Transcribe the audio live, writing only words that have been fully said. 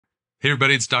Hey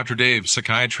everybody, it's Dr. Dave,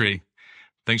 Psychiatry.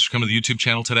 Thanks for coming to the YouTube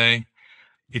channel today.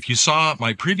 If you saw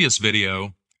my previous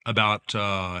video about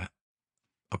a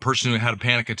person who had a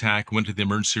panic attack, went to the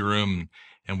emergency room,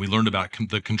 and we learned about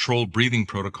the controlled breathing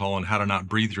protocol and how to not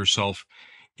breathe yourself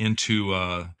into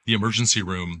the emergency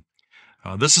room.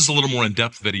 This is a little more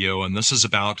in-depth video, and this is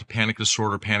about panic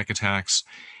disorder, panic attacks,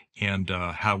 and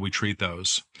how we treat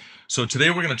those. So today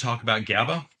we're going to talk about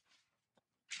GABA.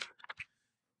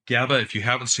 GABA, if you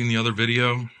haven't seen the other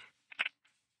video,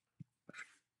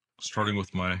 starting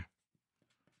with my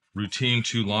routine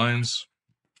 2 lines,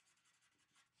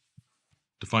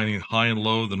 defining high and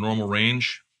low, the normal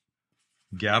range.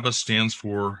 GABA stands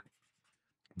for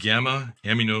gamma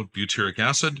aminobutyric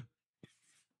acid,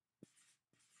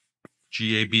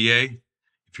 GABA.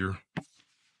 If you're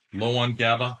low on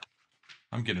GABA,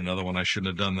 I'm getting another one, I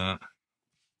shouldn't have done that.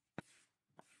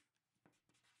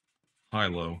 High,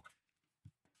 low.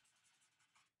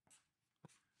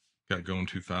 Got going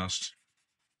too fast.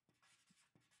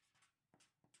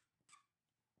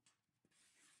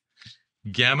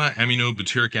 Gamma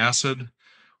aminobutyric acid,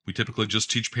 we typically just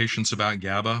teach patients about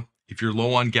GABA. If you're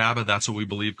low on GABA, that's what we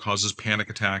believe causes panic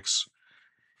attacks.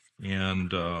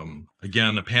 And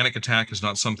again, a panic attack is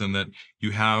not something that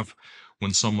you have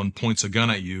when someone points a gun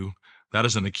at you. That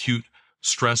is an acute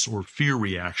stress or fear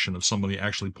reaction if somebody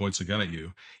actually points a gun at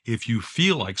you. If you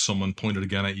feel like someone pointed a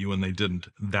gun at you and they didn't,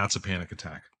 that's a panic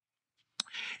attack.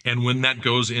 And when that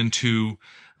goes into,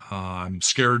 I'm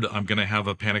scared I'm going to have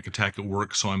a panic attack at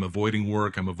work, so I'm avoiding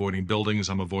work, I'm avoiding buildings,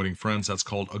 I'm avoiding friends, that's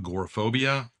called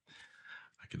agoraphobia.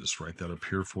 I can just write that up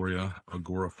here for you,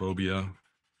 agoraphobia.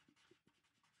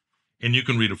 And you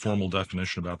can read a formal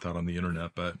definition about that on the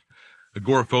internet, but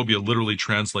agoraphobia literally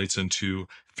translates into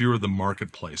fear of the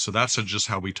marketplace. So that's just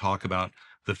how we talk about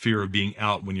the fear of being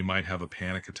out when you might have a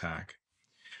panic attack.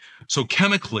 So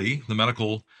chemically, the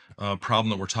medical problem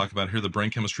that we're talking about here, the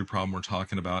brain chemistry problem we're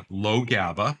talking about, low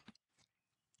GABA,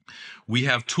 we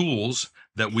have tools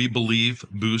that we believe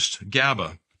boost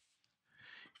GABA.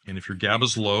 And if your GABA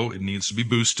is low, it needs to be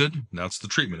boosted. That's the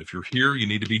treatment. If you're here, you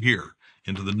need to be here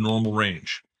into the normal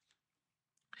range.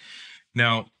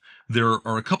 Now, there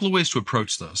are a couple of ways to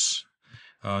approach this.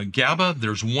 GABA,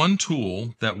 there's one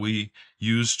tool that we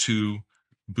use to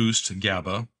boost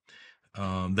GABA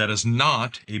that is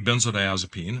not a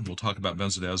benzodiazepine. We'll talk about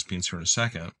benzodiazepines here in a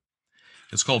second.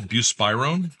 It's called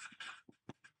buspirone,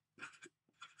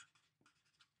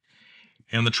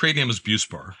 and the trade name is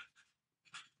Buspar.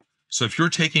 So if you're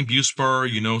taking Buspar,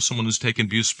 you know someone who's taken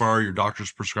Buspar, your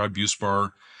doctor's prescribed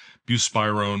Buspar,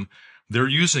 buspirone, they're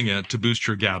using it to boost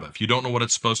your GABA. If you don't know what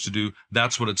it's supposed to do,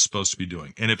 that's what it's supposed to be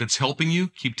doing. And if it's helping you,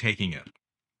 keep taking it.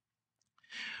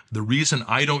 The reason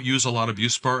I don't use a lot of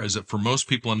Buspar is that for most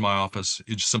people in my office,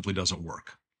 it just simply doesn't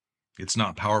work. It's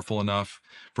not powerful enough.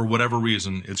 For whatever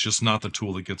reason, it's just not the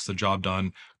tool that gets the job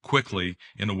done quickly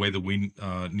in a way that we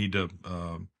need to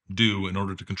do in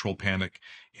order to control panic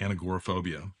and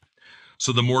agoraphobia.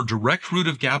 So the more direct route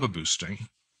of GABA boosting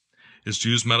is to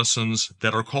use medicines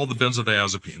that are called the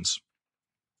benzodiazepines.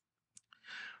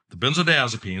 The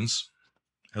benzodiazepines,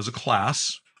 as a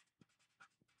class,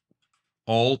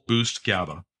 all boost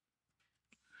GABA.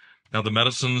 Now, the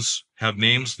medicines have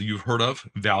names that you've heard of: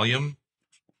 Valium,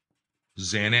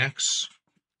 Xanax,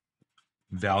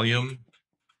 Valium,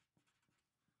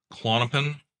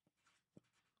 Klonopin.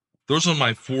 Those are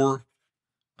my 4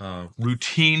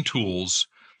 routine tools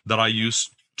that I use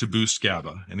to boost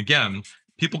GABA. And again,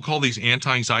 people call these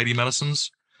anti-anxiety medicines.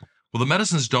 Well, the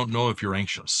medicines don't know if you're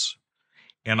anxious.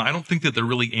 And I don't think that they're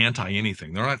really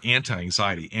anti-anything. They're not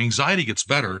anti-anxiety. Anxiety gets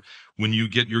better when you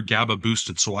get your GABA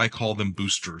boosted, so I call them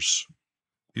boosters.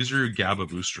 These are your GABA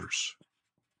boosters.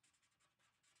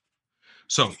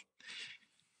 So,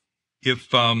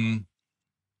 if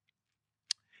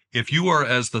you are,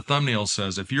 as the thumbnail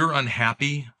says, if you're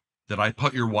unhappy that I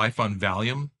put your wife on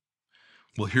Valium,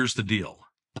 well, here's the deal.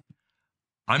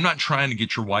 I'm not trying to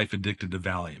get your wife addicted to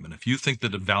Valium. And if you think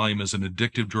that a Valium is an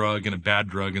addictive drug and a bad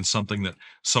drug and something that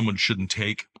someone shouldn't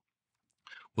take,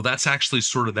 well, that's actually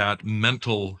sort of that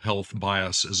mental health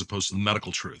bias as opposed to the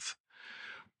medical truth.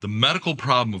 The medical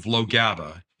problem of low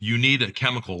GABA, you need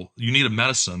a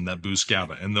medicine that boosts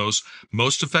GABA. And those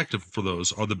most effective for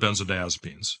those are the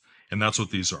benzodiazepines. And that's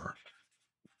what these are.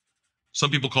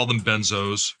 Some people call them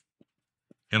benzos.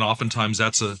 And oftentimes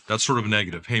that's sort of a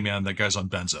negative. Hey man, that guy's on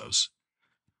benzos.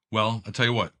 Well, I'll tell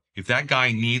you what, if that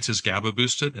guy needs his GABA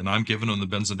boosted and I'm giving him the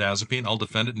benzodiazepine, I'll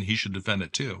defend it and he should defend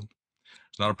it too.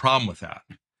 There's not a problem with that.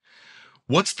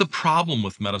 What's the problem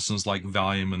with medicines like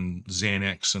Valium and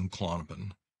Xanax and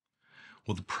Klonopin?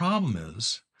 Well, the problem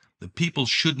is that people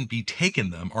shouldn't be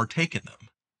taking them or taking them.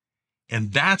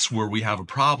 And that's where we have a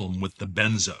problem with the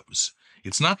benzos.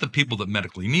 It's not the people that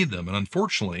medically need them. And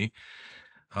unfortunately,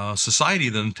 society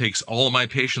then takes all of my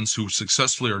patients who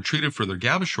successfully are treated for their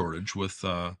GABA shortage with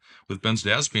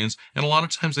benzodiazepines, and a lot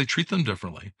of times they treat them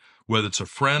differently. Whether it's a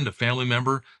friend, a family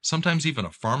member, sometimes even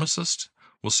a pharmacist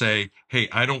will say, hey,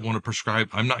 I don't want to prescribe,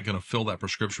 I'm not going to fill that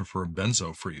prescription for a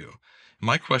benzo for you. And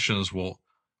my question is, well,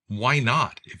 why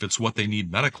not if it's what they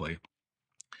need medically?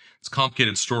 It's a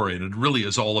complicated story, and it really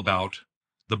is all about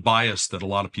the bias that a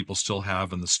lot of people still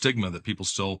have and the stigma that people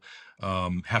still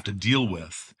have to deal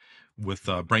with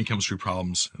brain chemistry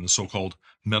problems in the so-called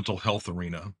mental health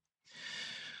arena.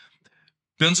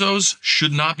 Benzos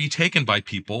should not be taken by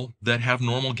people that have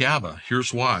normal GABA.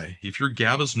 Here's why. If your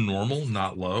GABA is normal,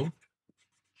 not low,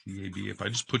 GAB, if I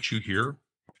just put you here,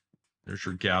 there's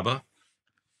your GABA.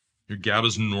 Your GABA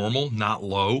is normal, not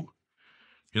low.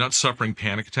 You're not suffering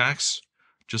panic attacks.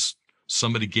 Just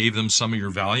somebody gave them some of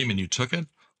your Valium and you took it.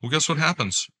 Well, guess what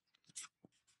happens?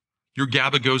 Your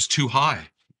GABA goes too high.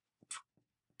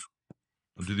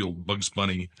 I'll do the old Bugs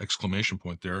Bunny exclamation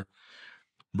point there,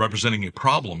 representing a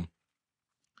problem.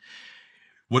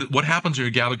 What happens when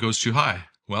your GABA goes too high?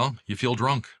 Well, you feel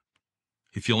drunk.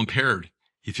 You feel impaired.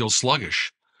 You feel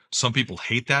sluggish. Some people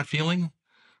hate that feeling.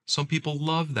 Some people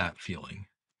love that feeling.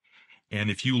 And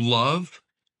if you love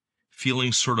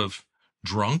feeling sort of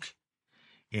drunk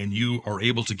and you are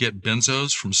able to get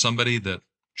benzos from somebody that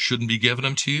shouldn't be giving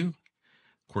them to you,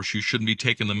 of course, you shouldn't be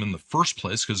taking them in the first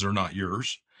place because they're not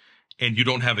yours, and you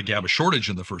don't have a GABA shortage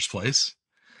in the first place.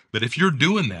 But if you're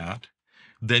doing that,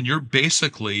 then you're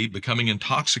basically becoming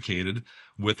intoxicated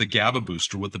with a GABA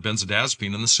booster, with the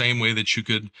benzodiazepine, in the same way that you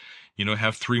could,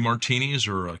 have 3 martinis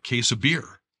or a case of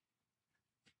beer.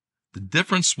 The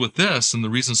difference with this, and the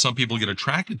reason some people get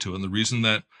attracted to it, and the reason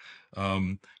that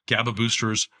GABA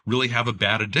boosters really have a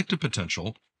bad addictive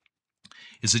potential,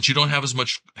 is that you don't have as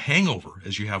much hangover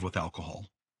as you have with alcohol.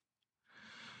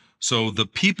 So the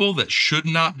people that should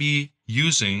not be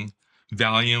using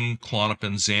Valium,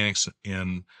 Klonopin, Xanax,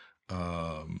 and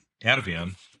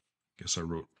Ativan, I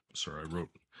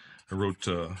wrote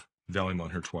Valium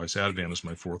on here twice. Ativan is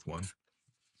my 4th one.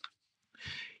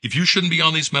 If you shouldn't be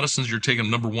on these medicines, you're taking them,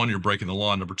 number 1, you're breaking the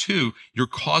law. Number 2, you're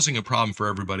causing a problem for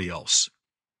everybody else.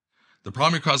 The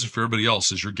problem you're causing for everybody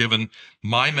else is you're giving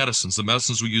my medicines, the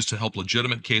medicines we use to help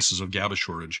legitimate cases of GABA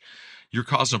shortage, you're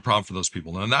causing a problem for those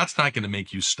people. And that's not going to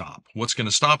make you stop. What's going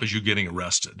to stop is you getting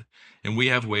arrested. And we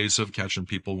have ways of catching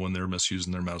people when they're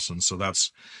misusing their medicines. So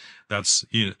that's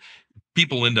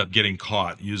people end up getting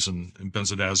caught using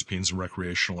benzodiazepines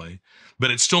recreationally, but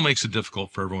it still makes it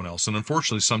difficult for everyone else. And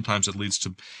unfortunately, sometimes it leads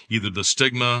to either the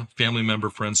stigma, family member,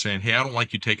 friends saying, hey, I don't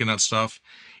like you taking that stuff.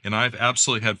 And I've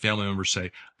absolutely had family members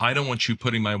say, I don't want you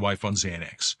putting my wife on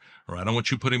Xanax, or I don't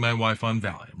want you putting my wife on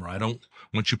Valium, or I don't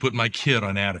want you putting my kid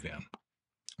on Ativan.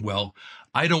 Well,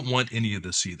 I don't want any of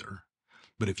this either.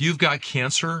 But if you've got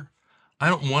cancer, I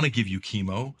don't want to give you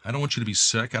chemo. I don't want you to be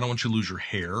sick. I don't want you to lose your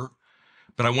hair.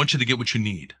 But I want you to get what you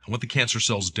need. I want the cancer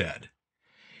cells dead.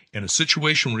 In a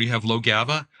situation where you have low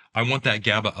GABA, I want that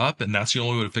GABA up, and that's the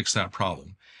only way to fix that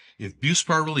problem. If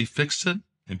Buspar really fixed it,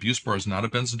 and Buspar is not a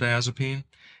benzodiazepine,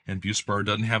 and Buspar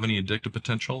doesn't have any addictive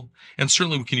potential, and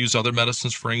certainly we can use other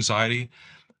medicines for anxiety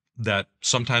that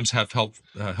sometimes have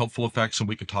helpful effects, and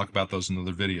we can talk about those in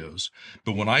other videos.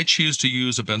 But when I choose to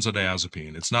use a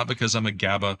benzodiazepine, it's not because I'm a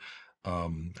GABA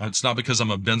it's not because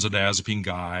I'm a benzodiazepine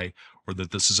guy or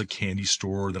that this is a candy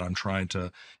store that I'm trying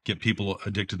to get people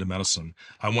addicted to medicine.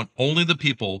 I want only the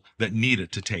people that need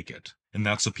it to take it. And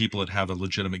that's the people that have a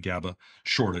legitimate GABA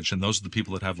shortage. And those are the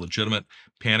people that have legitimate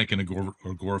panic and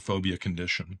agoraphobia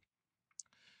condition.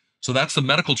 So that's the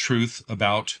medical truth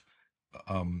about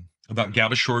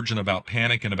GABA shortage and about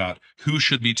panic and about who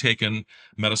should be taking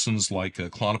medicines like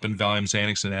Klonopin, Valium,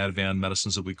 Xanax, and Ativan,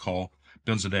 medicines that we call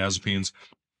benzodiazepines.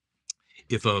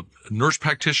 If a nurse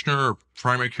practitioner or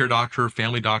primary care doctor,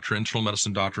 family doctor, internal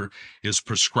medicine doctor is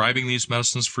prescribing these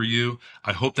medicines for you,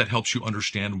 I hope that helps you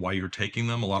understand why you're taking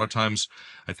them. A lot of times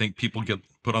I think people get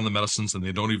put on the medicines and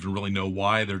they don't even really know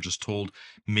why. They're just told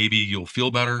maybe you'll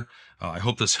feel better. I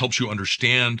hope this helps you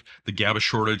understand the GABA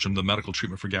shortage and the medical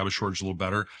treatment for GABA shortage a little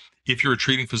better. If you're a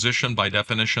treating physician, by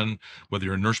definition, whether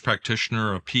you're a nurse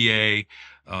practitioner, a PA,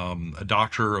 a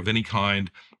doctor of any kind,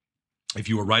 if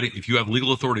you have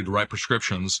legal authority to write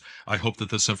prescriptions, I hope that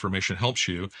this information helps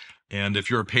you. And if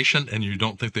you're a patient and you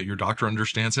don't think that your doctor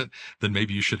understands it, then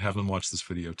maybe you should have them watch this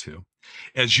video too.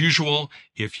 As usual,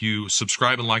 if you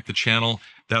subscribe and like the channel,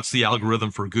 that's the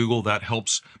algorithm for Google that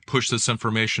helps push this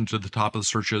information to the top of the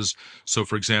searches. So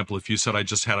for example, if you said I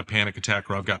just had a panic attack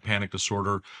or I've got panic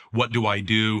disorder, what do I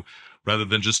do? rather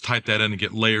than just type that in and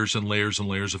get layers and layers and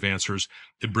layers of answers.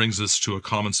 It brings us to a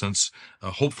common sense,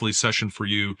 hopefully session for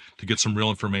you to get some real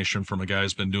information from a guy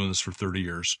who's been doing this for 30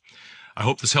 years. I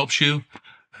hope this helps you,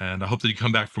 and I hope that you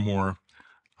come back for more.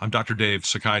 I'm Dr. Dave,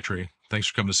 Psychiatry. Thanks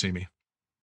for coming to see me.